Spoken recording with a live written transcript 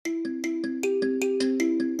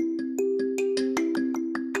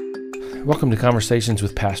Welcome to Conversations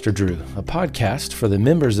with Pastor Drew, a podcast for the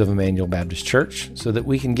members of Emmanuel Baptist Church so that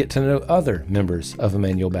we can get to know other members of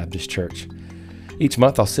Emmanuel Baptist Church. Each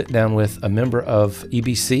month I'll sit down with a member of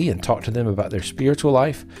EBC and talk to them about their spiritual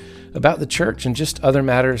life, about the church, and just other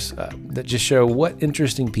matters that just show what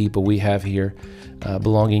interesting people we have here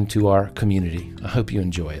belonging to our community. I hope you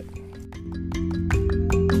enjoy it.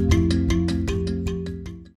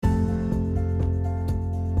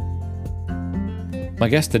 My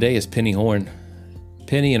guest today is Penny Horn.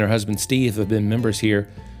 Penny and her husband Steve have been members here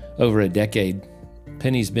over a decade.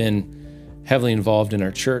 Penny's been heavily involved in our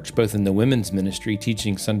church, both in the women's ministry,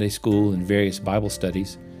 teaching Sunday school and various Bible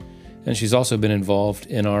studies. And she's also been involved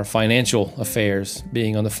in our financial affairs,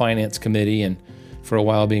 being on the finance committee and for a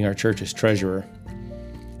while being our church's treasurer.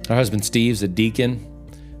 Her husband Steve's a deacon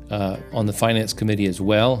on the finance committee as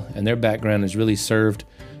well, and their background has really served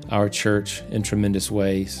our church in tremendous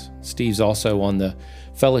ways. Steve's also on the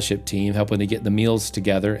fellowship team, helping to get the meals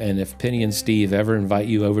together. And if Penny and Steve ever invite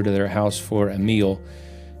you over to their house for a meal,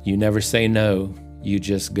 you never say no, you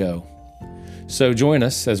just go. So join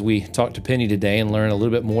us as we talk to Penny today and learn a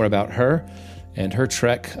little bit more about her and her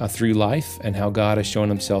trek through life and how God has shown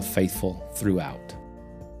himself faithful throughout.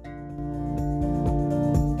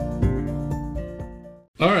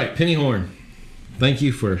 All right, Penny Horn. Thank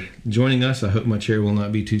you for joining us. I hope my chair will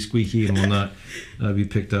not be too squeaky and will not be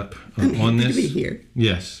picked up on this. To be here.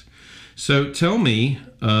 Yes. So tell me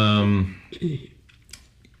a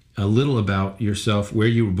little about yourself, where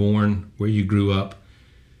you were born, where you grew up,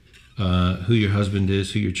 who your husband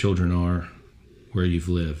is, who your children are, where you've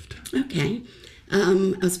lived. Okay.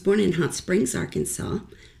 I was born in Hot Springs, Arkansas,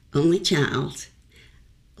 only child.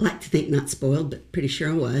 I like to think not spoiled, but pretty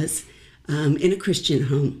sure I was, in a Christian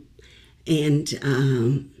home. And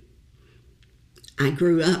I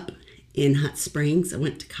grew up in Hot Springs. I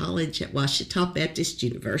went to college at Ouachita Baptist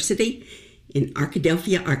University in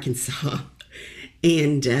Arkadelphia, Arkansas.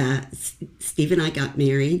 And Steve and I got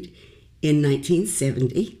married in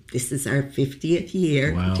 1970. This is our 50th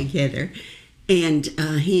year together. And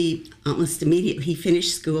he almost immediately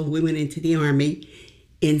finished school. We went into the Army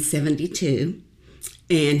in 72.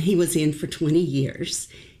 And he was in for 20 years.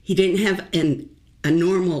 He didn't have a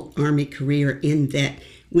normal Army career in that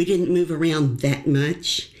we didn't move around that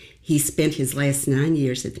much. He spent his last 9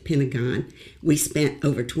 years at the Pentagon. We spent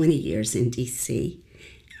over 20 years in D.C.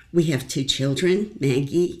 We have two children,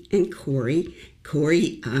 Maggie and Corey.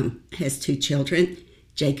 Corey has two children,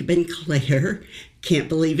 Jacob and Claire. Can't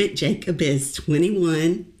believe it, Jacob is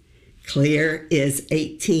 21, Claire is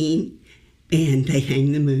 18, and they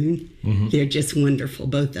hang the moon. Mm-hmm. They're just wonderful,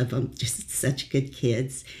 both of them, just such good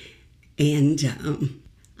kids. And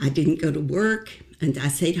I didn't go to work, and I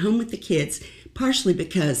stayed home with the kids, partially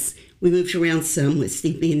because we moved around some with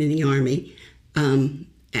Steve being in the Army.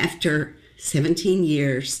 After 17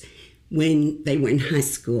 years, when they were in high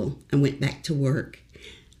school, I went back to work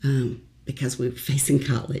because we were facing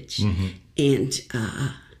college. Mm-hmm. And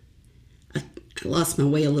I lost my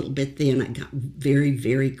way a little bit then. I got very,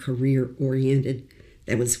 very career-oriented.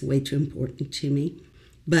 That was way too important to me.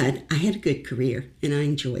 But I had a good career, and I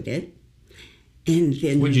enjoyed it. And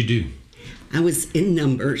then what'd you do? I was in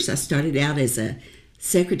numbers. I started out as a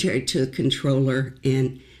secretary to a controller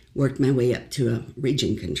and worked my way up to a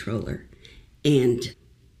region controller. And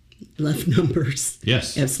love numbers.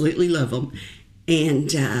 Yes. Absolutely love them.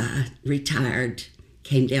 And retired,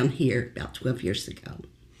 came down here about 12 years ago.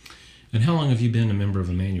 And how long have you been a member of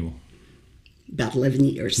Emmanuel? About 11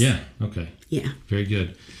 years. Yeah, okay. Yeah. Very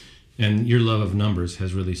good. And your love of numbers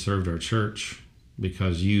has really served our church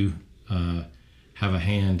because you have a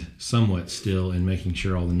hand somewhat still in making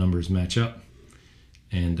sure all the numbers match up.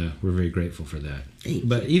 And we're very grateful for that.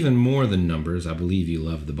 But even more than numbers, I believe you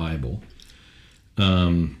love the Bible.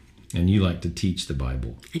 And you like to teach the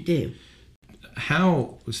Bible. I do.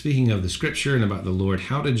 How, speaking of the scripture and about the Lord,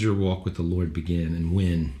 how did your walk with the Lord begin and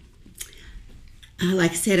when?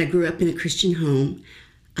 Like I said, I grew up in a Christian home.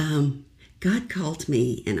 God called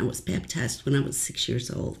me, and I was baptized when I was 6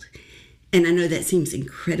 years old. And I know that seems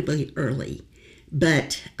incredibly early,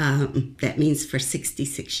 but that means for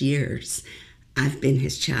 66 years, I've been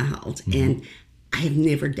his child, mm-hmm. and I have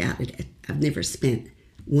never doubted it. I've never spent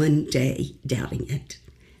one day doubting it.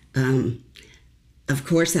 Of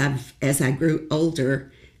course, as I grew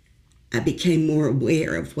older, I became more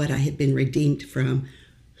aware of what I had been redeemed from,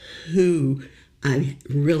 who I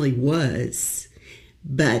really was.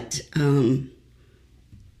 But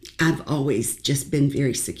I've always just been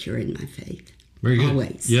very secure in my faith. Very good.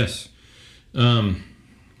 Always. Yes. And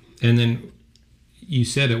then you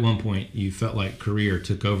said at one point you felt like career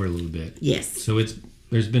took over a little bit. Yes. So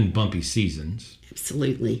there's been bumpy seasons.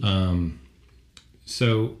 Absolutely.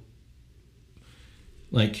 So,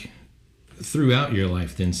 like, throughout your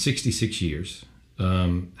life, then 66 years,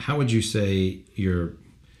 how would you say your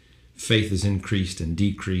faith has increased and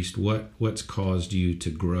decreased? What's caused you to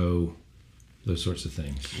grow? Those sorts of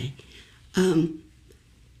things. Okay.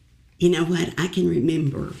 You know what? I can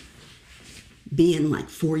remember being like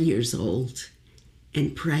 4 years old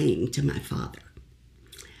and praying to my father.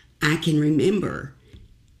 I can remember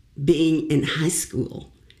being in high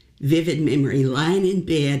school, vivid memory, lying in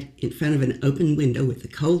bed in front of an open window with a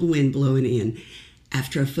cold wind blowing in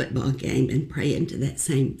after a football game and praying to that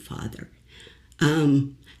same father.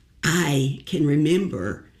 I can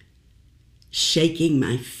remember shaking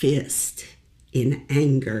my fist in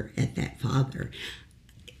anger at that father.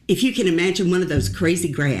 If you can imagine one of those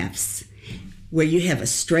crazy graphs where you have a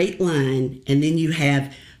straight line and then you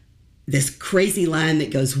have this crazy line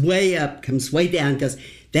that goes way up, comes way down, goes,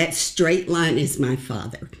 that straight line is my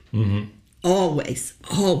father. Mm-hmm. Always,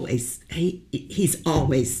 he's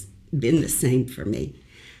always been the same for me.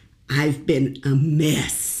 I've been a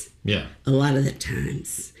mess a lot of the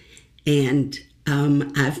times. And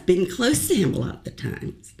I've been close to him a lot of the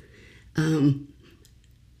times.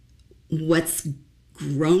 What's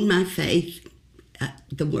grown my faith,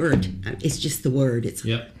 the word. It's just the word. It's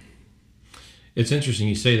interesting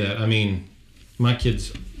you say that. I mean, my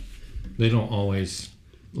kids, they don't always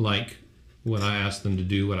like what I ask them to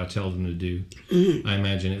do, what I tell them to do. Mm-hmm. I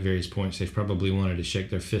imagine at various points they've probably wanted to shake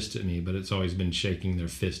their fist at me, but it's always been shaking their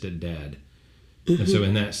fist at Dad. Mm-hmm. And so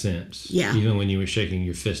in that sense, even when you were shaking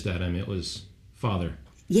your fist at him, it was Father.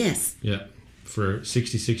 Yes. Yeah. For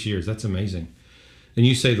 66 years. That's amazing. And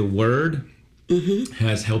you say the Word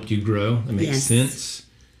has helped you grow. That makes sense.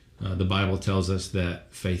 The Bible tells us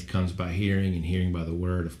that faith comes by hearing and hearing by the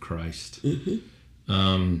Word of Christ.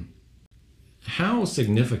 Mm-hmm. How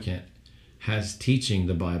significant has teaching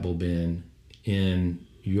the Bible been in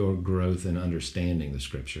your growth and understanding the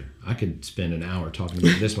Scripture? I could spend an hour talking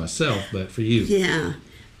about this myself, but for you. Yeah.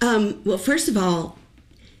 Well, first of all,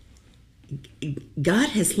 God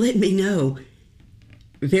has let me know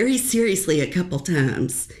very seriously a couple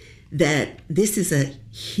times that this is a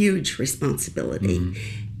huge responsibility.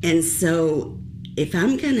 Mm-hmm. And so if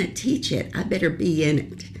I'm going to teach it, I better be in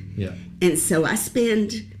it. Yeah. And so I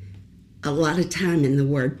spend a lot of time in the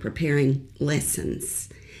Word preparing lessons.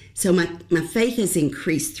 So my faith has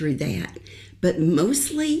increased through that. But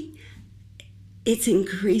mostly it's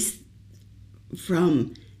increased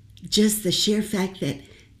from just the sheer fact that,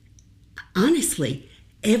 honestly,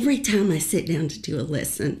 every time I sit down to do a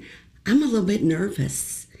lesson, I'm a little bit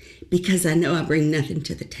nervous because I know I bring nothing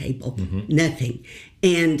to the table, nothing.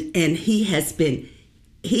 And he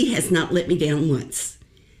has not let me down once.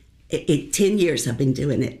 10 years I've been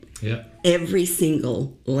doing it. Yeah. Every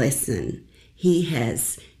single lesson, he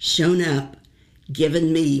has shown up,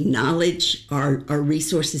 given me knowledge or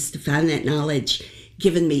resources to find that knowledge,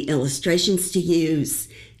 given me illustrations to use,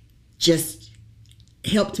 just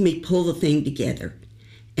helped me pull the thing together.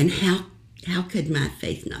 And how could my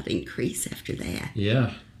faith not increase after that?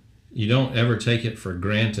 Yeah. You don't ever take it for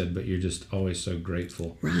granted, but you're just always so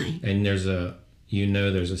grateful. Right. And there's a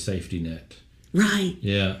safety net. Right.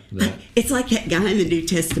 Yeah. It's like that guy in the New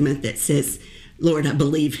Testament that says, Lord, I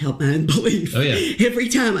believe, help my unbelief. Oh, yeah. Every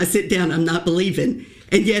time I sit down, I'm not believing.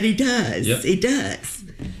 And yet he does. Yep. He does.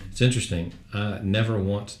 It's interesting. I never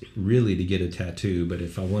want really to get a tattoo, but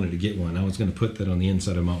if I wanted to get one, I was going to put that on the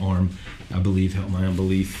inside of my arm. I believe, help my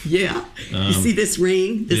unbelief. Yeah. You see this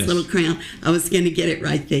ring, this little crown? I was going to get it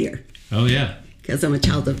right there. Oh, yeah. Because I'm a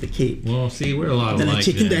child of the King. Well, see, we're a lot then alike.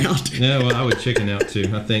 Then I chickened out. No, well, I would chicken out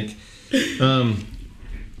too, I think.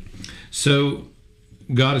 So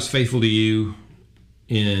God is faithful to you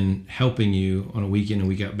in helping you on a week in and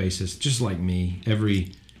week out basis, just like me.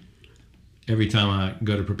 Every time I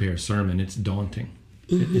go to prepare a sermon, it's daunting.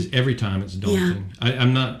 Mm-hmm. Every time it's daunting.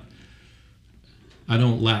 Yeah. I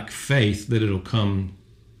don't lack faith that it'll come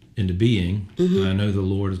into being. Mm-hmm. I know the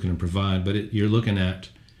Lord is going to provide, but you're looking at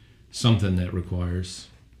something that requires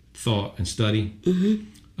thought and study.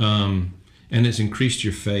 Mm-hmm. And it's increased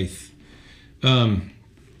your faith. Along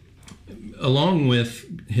with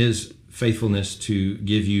his faithfulness to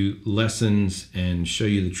give you lessons and show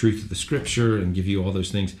you the truth of the Scripture and give you all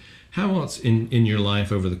those things, how else in your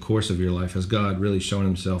life, over the course of your life, has God really shown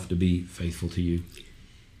himself to be faithful to you?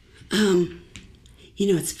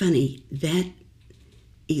 It's funny. That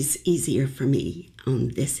is easier for me on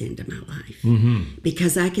this end of my life.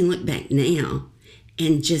 Because I can look back now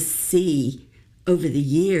and just see over the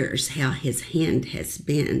years how his hand has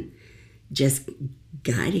been just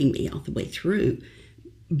guiding me all the way through.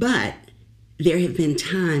 But there have been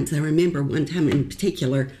times, I remember one time in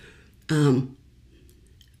particular,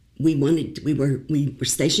 we were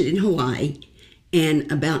stationed in Hawaii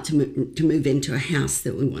and about to move into a house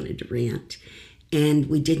that we wanted to rent. And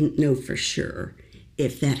we didn't know for sure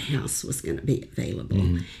if that house was going to be available.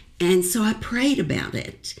 Mm-hmm. And so I prayed about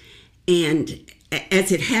it. And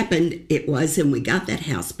as it happened, it was, and we got that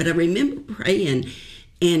house. But I remember praying,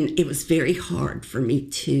 and it was very hard for me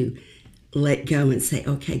to let go and say,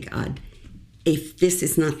 okay, God, if this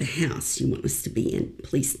is not the house you want us to be in,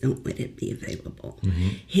 please don't let it be available. Mm-hmm.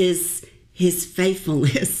 His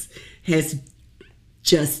faithfulness has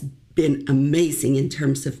just been amazing in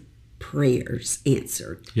terms of prayers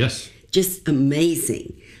answered. Yes. Just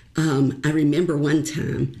amazing. I remember one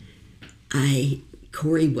time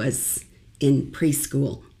Corey was in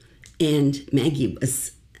preschool and Maggie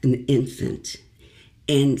was an infant,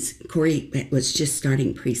 and Corey was just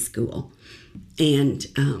starting preschool. And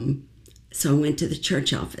so I went to the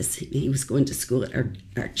church office. He was going to school at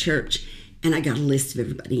our church, and I got a list of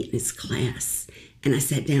everybody in his class. And I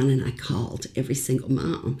sat down and I called every single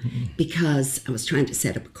mom because I was trying to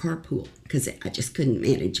set up a carpool because I just couldn't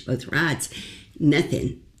manage both rides.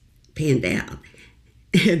 Nothing panned out.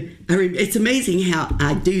 And it's amazing how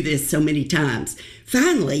I do this so many times.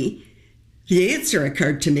 Finally, the answer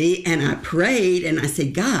occurred to me, and I prayed and I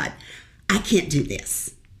said, God, I can't do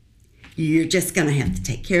this. You're just going to have to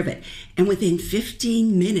take care of it. And within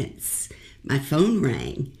 15 minutes, my phone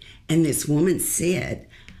rang, and this woman said,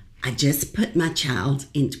 I just put my child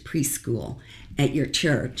into preschool at your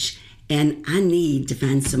church, and I need to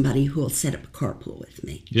find somebody who will set up a carpool with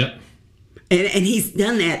me. Yep. And he's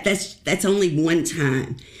done that. That's only one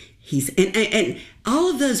time. And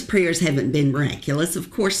all of those prayers haven't been miraculous,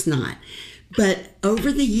 of course not. But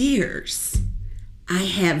over the years, I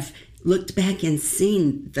have looked back and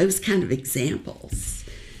seen those kind of examples.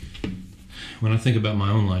 When I think about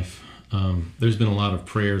my own life, there's been a lot of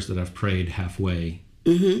prayers that I've prayed halfway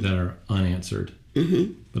that are unanswered.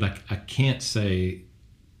 Mm-hmm. But I can't say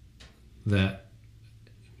that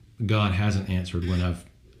God hasn't answered when I've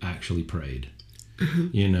actually prayed.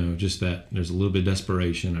 Mm-hmm. Just that there's a little bit of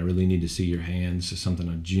desperation. I really need to see your hands. It's something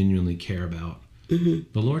I genuinely care about.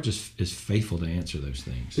 Mm-hmm. The Lord just is faithful to answer those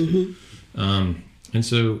things. Mm-hmm. And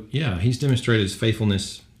so, he's demonstrated his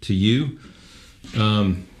faithfulness to you.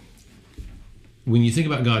 When you think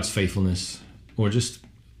about God's faithfulness, or just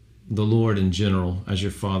the Lord in general as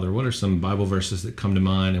your Father, what are some Bible verses that come to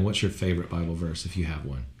mind, and what's your favorite Bible verse if you have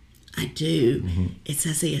one? I do. Mm-hmm. It's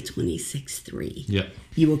Isaiah 26:3. Yep.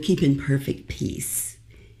 You will keep in perfect peace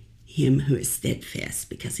him who is steadfast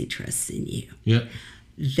because he trusts in you. Yep.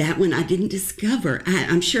 That one I didn't discover.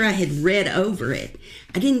 I'm sure I had read over it.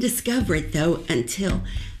 I didn't discover it, though, until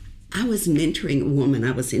I was mentoring a woman.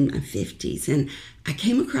 I was in my 50s, and I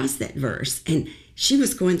came across that verse, and she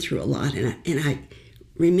was going through a lot, and I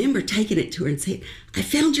remember taking it to her and saying, I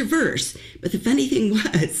found your verse. But the funny thing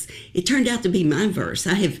was, it turned out to be my verse.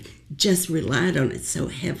 I have just relied on it so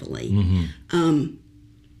heavily. Mm-hmm.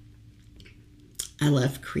 I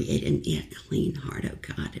love creating me a clean heart, oh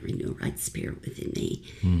God, and renew a right spirit within me,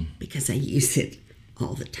 because I use it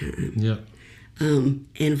all the time. Yep. And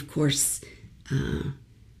of course,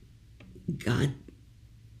 God,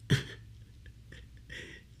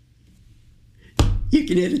 you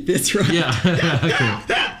can edit this, right? Yeah, I can.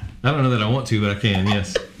 I don't know that I want to, but I can,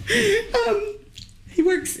 yes.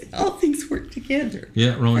 All things work together.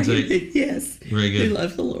 Yeah, Romans 8. Yes. Very good. We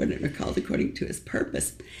love the Lord and are called according to his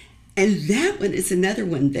purpose. And that one is another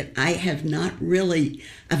one that I have not really,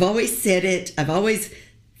 I've always said it, I've always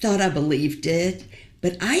thought I believed it,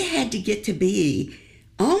 but I had to get to be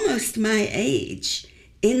almost my age,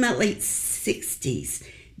 in my late 60s,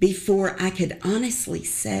 before I could honestly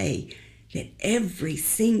say that every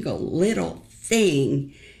single little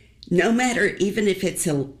thing, no matter even if it's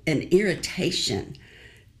an irritation,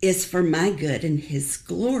 is for my good and his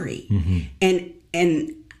glory. Mm-hmm.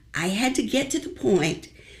 And I had to get to the point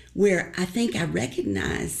where I think I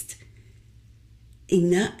recognized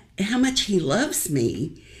enough how much he loves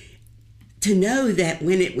me to know that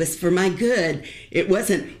when it was for my good, it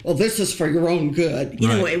wasn't, well, this is for your own good. You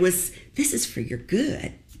know, it was, this is for your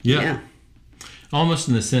good. Yeah. Almost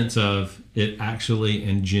in the sense of it actually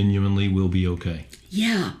and genuinely will be okay.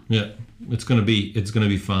 Yeah. Yeah. It's gonna be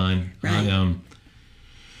fine. Right.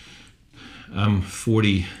 I'm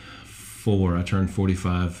 44. I turned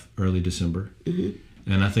 45 early December. Mm-hmm.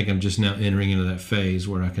 And I think I'm just now entering into that phase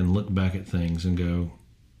where I can look back at things and go,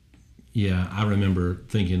 yeah, I remember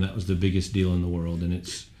thinking that was the biggest deal in the world, and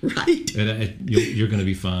it's right. You're going to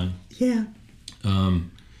be fine. Yeah.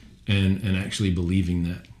 And actually believing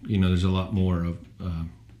that, there's a lot more of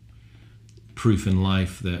proof in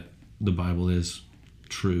life that the Bible is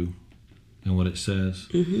true and what it says.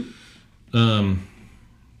 In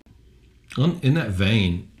that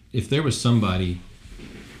vein, if there was somebody,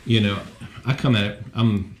 I come at it,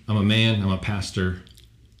 I'm a man, I'm a pastor.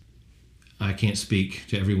 I can't speak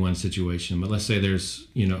to everyone's situation, but let's say there's,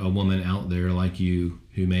 a woman out there like you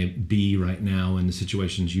who may be right now in the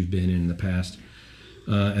situations you've been in the past,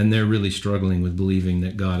 and they're really struggling with believing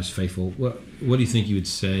that God is faithful. What do you think you would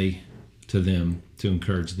say to them to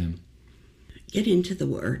encourage them? Get into the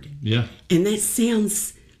Word. Yeah. And that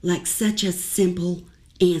sounds like such a simple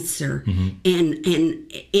answer,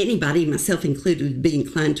 and anybody, myself included, would be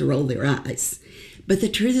inclined to roll their eyes. But the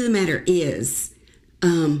truth of the matter is,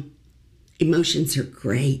 emotions are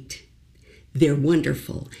great. They're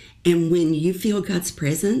wonderful. And when you feel God's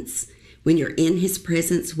presence, when you're in His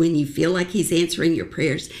presence, when you feel like He's answering your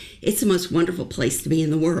prayers, it's the most wonderful place to be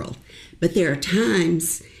in the world. But there are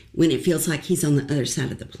times when it feels like He's on the other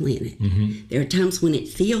side of the planet. There are times when it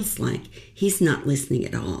feels like He's not listening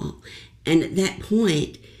at all. And at that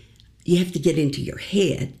point, you have to get into your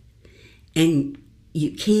head. And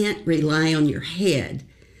you can't rely on your head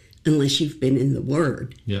unless you've been in the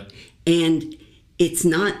Word. Yeah. And it's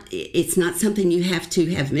not something you have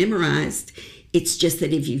to have memorized. It's just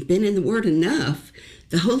that if you've been in the Word enough,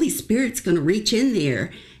 the Holy Spirit's going to reach in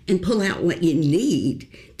there and pull out what you need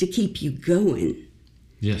to keep you going.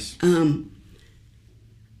 Yes.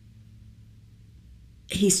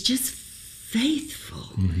 He's just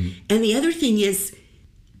faithful. And the other thing is,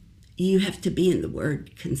 you have to be in the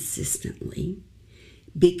Word consistently,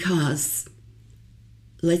 because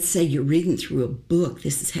let's say you're reading through a book.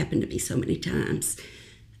 This has happened to me so many times.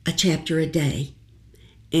 A chapter a day.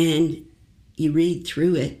 And you read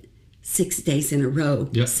through it 6 days in a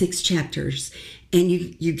row, 6 chapters. And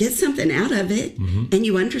you get something out of it, and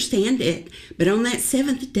you understand it. But on that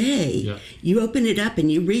 7th day, you open it up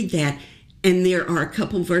and you read that, and there are a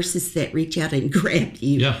couple verses that reach out and grab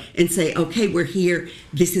you and say, okay, we're here.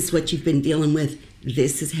 This is what you've been dealing with.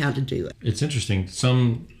 This is how to do it. It's interesting.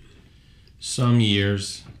 Some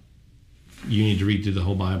years you need to read through the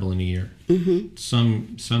whole Bible in a year.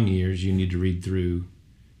 Some years you need to read through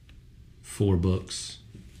 4 books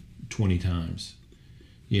 20 times.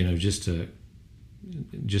 Just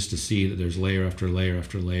to see that there's layer after layer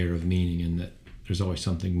after layer of meaning, and that there's always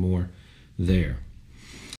something more there.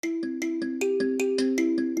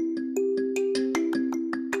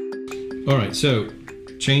 All right, so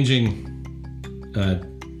changing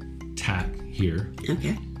tack here.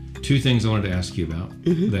 Okay. 2 things I wanted to ask you about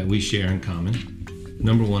that we share in common.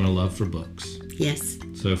 Number 1, a love for books. Yes.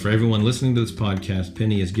 So for everyone listening to this podcast,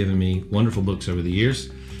 Penny has given me wonderful books over the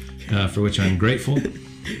years, for which I'm grateful.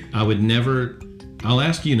 I'll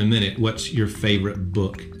ask you in a minute, what's your favorite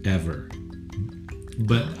book ever?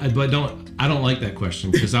 But I don't like that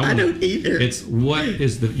question, because I don't either. It's what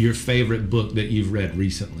is your favorite book that you've read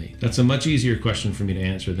recently? That's a much easier question for me to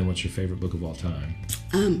answer than what's your favorite book of all time.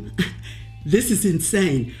 This is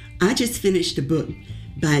insane. I just finished a book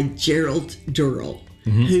by Gerald Durrell,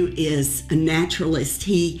 who is a naturalist.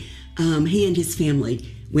 He and his family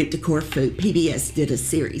went to Corfu. PBS did a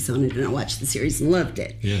series on it, and I watched the series and loved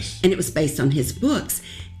it. Yes. And it was based on his books.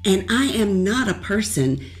 And I am not a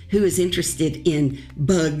person who is interested in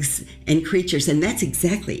bugs and creatures, and that's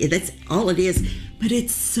all it is. But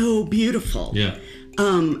it's so beautiful. Yeah.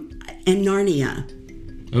 And Narnia.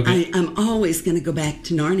 Okay. I'm always going to go back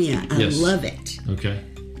to Narnia. I love it. Okay.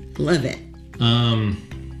 Love it.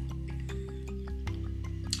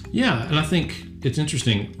 Yeah, and I think it's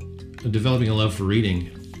interesting. Developing a love for reading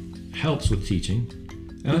helps with teaching,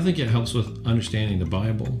 and I think it helps with understanding the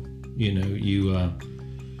Bible.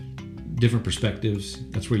 Different perspectives.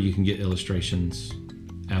 That's where you can get illustrations,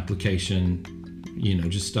 application,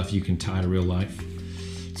 just stuff you can tie to real life.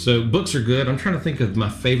 So books are good. I'm trying to think of my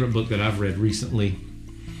favorite book that I've read recently.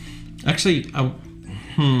 Actually,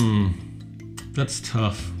 that's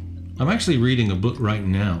tough. I'm actually reading a book right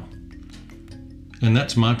now, and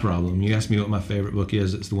that's my problem. You asked me what my favorite book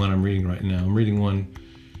is. It's the one I'm reading right now. I'm reading one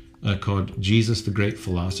called Jesus the Great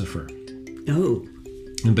Philosopher. Oh.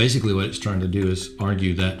 And basically what it's trying to do is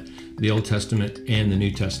argue that the Old Testament and the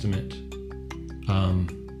New Testament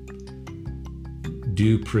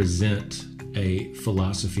do present a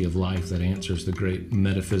philosophy of life that answers the great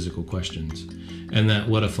metaphysical questions. And that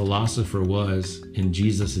what a philosopher was in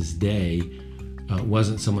Jesus's day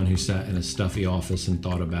wasn't someone who sat in a stuffy office and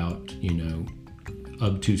thought about,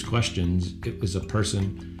 obtuse questions. It was a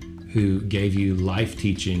person who gave you life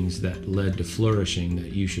teachings that led to flourishing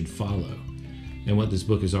that you should follow. And what this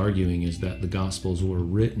book is arguing is that the Gospels were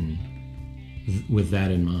written with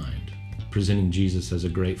that in mind. presenting Jesus as a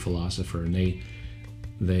great philosopher, and they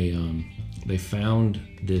found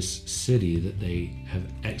this city that they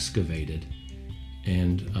have excavated,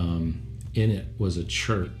 and in it was a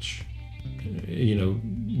church,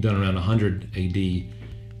 done around 100 AD,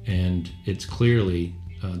 and it's clearly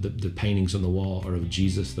the paintings on the wall are of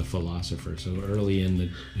Jesus the philosopher. So early in the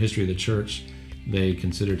history of the church, they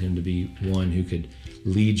considered him to be one who could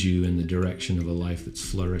lead you in the direction of a life that's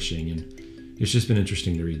flourishing, and it's just been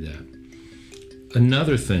interesting to read that.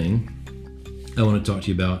 Another thing I want to talk to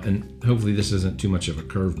you about, and hopefully this isn't too much of a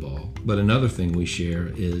curveball, but another thing we share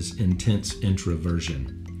is intense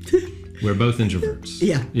introversion. We're both introverts.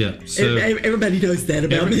 Yeah. Yeah. So everybody knows that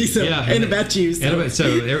about me. So, yeah, and about you. So,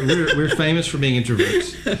 we're famous for being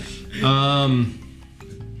introverts.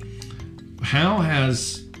 How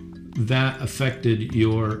has that affected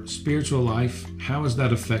your spiritual life? How has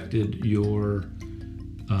that affected your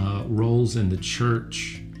roles in the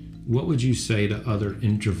church? What would you say to other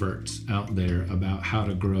introverts out there about how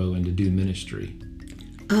to grow and to do ministry?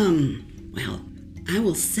 Well, I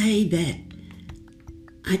will say that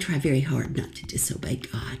I try very hard not to disobey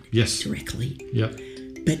God directly. Yep.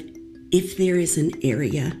 But if there is an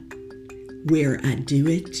area where I do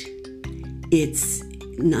it, it's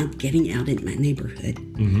not getting out in my neighborhood.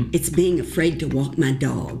 Mm-hmm. It's being afraid to walk my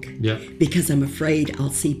dog. Yep. Because I'm afraid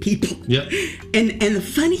I'll see people. Yep. And the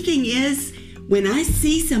funny thing is, when I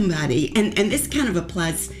see somebody, and this kind of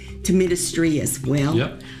applies to ministry as well.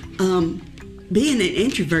 Yep. Being an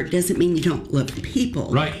introvert doesn't mean you don't love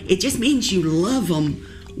people. Right. It just means you love them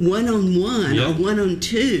one-on-one or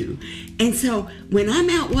one-on-two. And so when I'm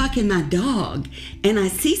out walking my dog and I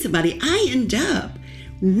see somebody, I end up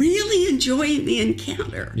really enjoying the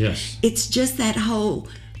encounter. Yes. It's just that whole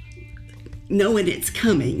knowing it's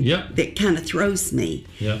coming that kind of throws me.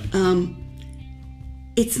 Yeah.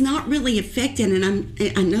 It's not really affected,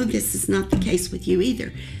 and I know this is not the case with you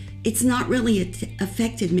either. It's not really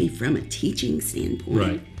affected me from a teaching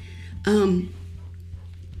standpoint. Right.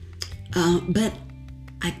 But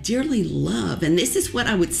I dearly love, and this is what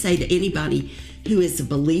I would say to anybody who is a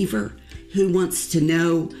believer, who wants to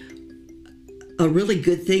know a really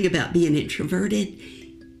good thing about being introverted.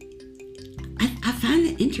 I find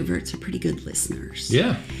that introverts are pretty good listeners.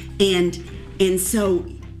 Yeah. And so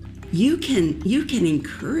you can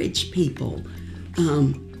encourage people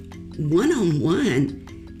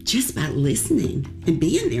one-on-one just by listening and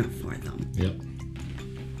being there for them. Yep.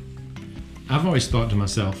 I've always thought to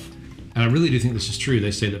myself, and I really do think this is true,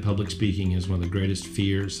 they say that public speaking is one of the greatest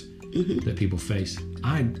fears that people face.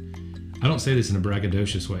 I don't say this in a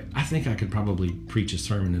braggadocious way. I think I could probably preach a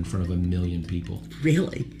sermon in front of 1 million people.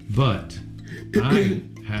 Really? But I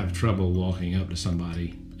have trouble walking up to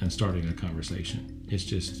somebody and starting a conversation. It's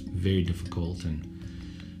just very difficult. And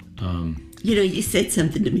you said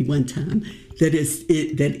something to me one time that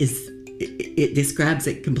describes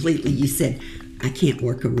it completely. You said, I can't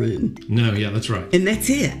work a room. No, yeah, that's right. And that's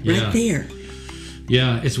it, right there.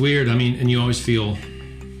 Yeah, it's weird. I mean, and you always feel,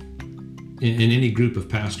 in any group of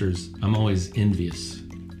pastors, I'm always envious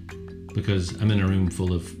because I'm in a room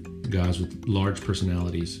full of guys with large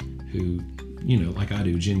personalities who, like I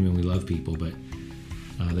do, genuinely love people, but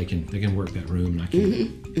they can work that room and I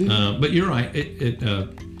can't. Mm-hmm. But you're right.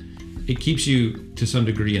 It keeps you to some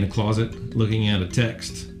degree in a closet looking at a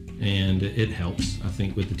text, and it helps, I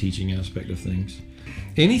think, with the teaching aspect of things.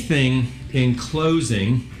 Anything in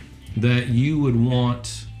closing that you would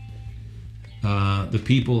want the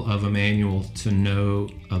people of Emmanuel to know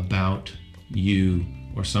about you,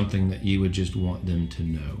 or something that you would just want them to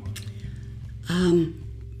know?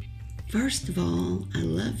 First of all, I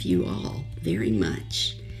love you all very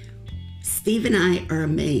much. Steve and I are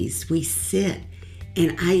amazed. We sit,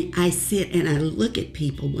 and I sit and I look at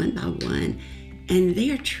people one by one, and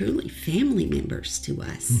they are truly family members to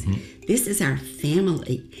us. Mm-hmm. This is our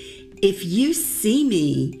family. If you see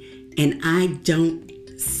me and I don't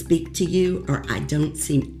speak to you or I don't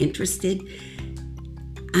seem interested,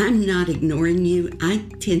 I'm not ignoring you. I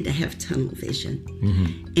tend to have tunnel vision.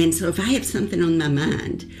 Mm-hmm. And so if I have something on my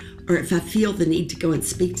mind, or if I feel the need to go and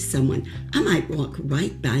speak to someone, I might walk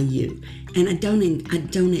right by you. And I don't,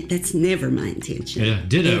 that's never my intention. Yeah,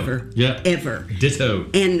 ditto. Ever. Yeah. Ever. Ditto.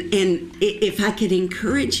 And if I could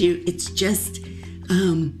encourage you, it's just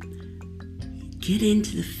get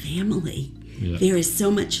into the family. Yeah. There is so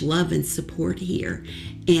much love and support here.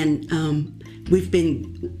 And we've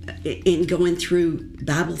been going through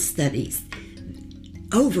Bible studies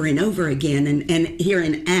over and over again, and here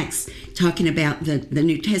in Acts, talking about the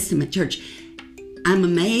New Testament church. I'm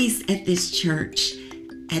amazed at this church,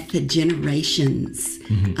 at the generations.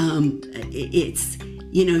 Mm-hmm.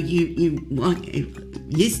 you walk,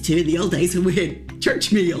 used to, in the old days when we had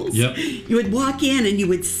church meals, Yep. you would walk in and you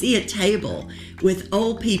would see a table with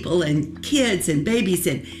old people and kids and babies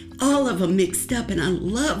and all of them mixed up, and I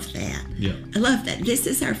love that. Yeah. I love that. This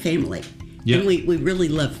is our family. Yeah. And we really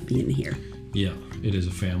love being here. Yeah, it is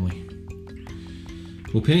a family.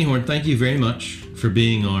 Well, Penny Horn, thank you very much for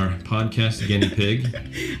being our podcast guinea pig.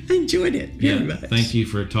 I enjoyed it very much. Thank you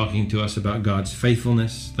for talking to us about God's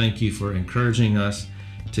faithfulness. Thank you for encouraging us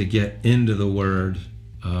to get into the Word.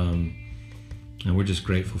 And we're just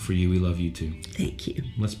grateful for you. We love you too. Thank you.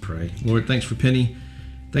 Let's pray. Lord, thanks for Penny.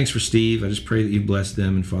 Thanks for Steve. I just pray that you bless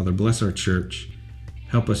them. And Father, bless our church.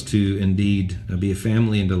 Help us to indeed be a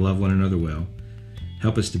family and to love one another well.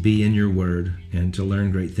 Help us to be in your Word and to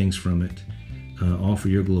learn great things from it. All for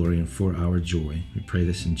your glory and for our joy. We pray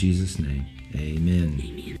this in Jesus' name. Amen.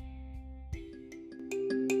 Amen.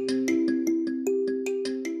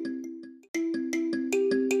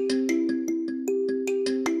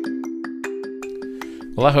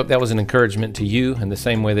 Well, I hope that was an encouragement to you in the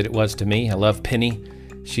same way that it was to me. I love Penny.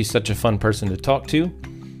 She's such a fun person to talk to.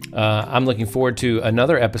 I'm looking forward to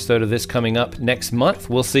another episode of this coming up next month.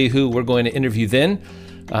 We'll see who we're going to interview then.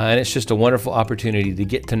 And it's just a wonderful opportunity to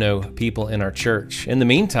get to know people in our church. In the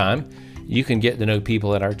meantime, you can get to know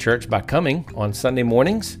people at our church by coming on Sunday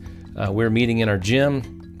mornings. We're meeting in our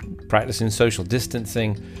gym, practicing social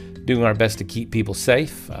distancing, doing our best to keep people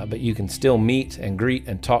safe. But you can still meet and greet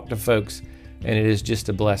and talk to folks. And it is just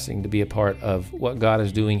a blessing to be a part of what God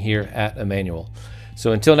is doing here at Emmanuel.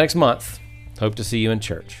 So until next month, hope to see you in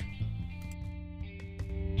church.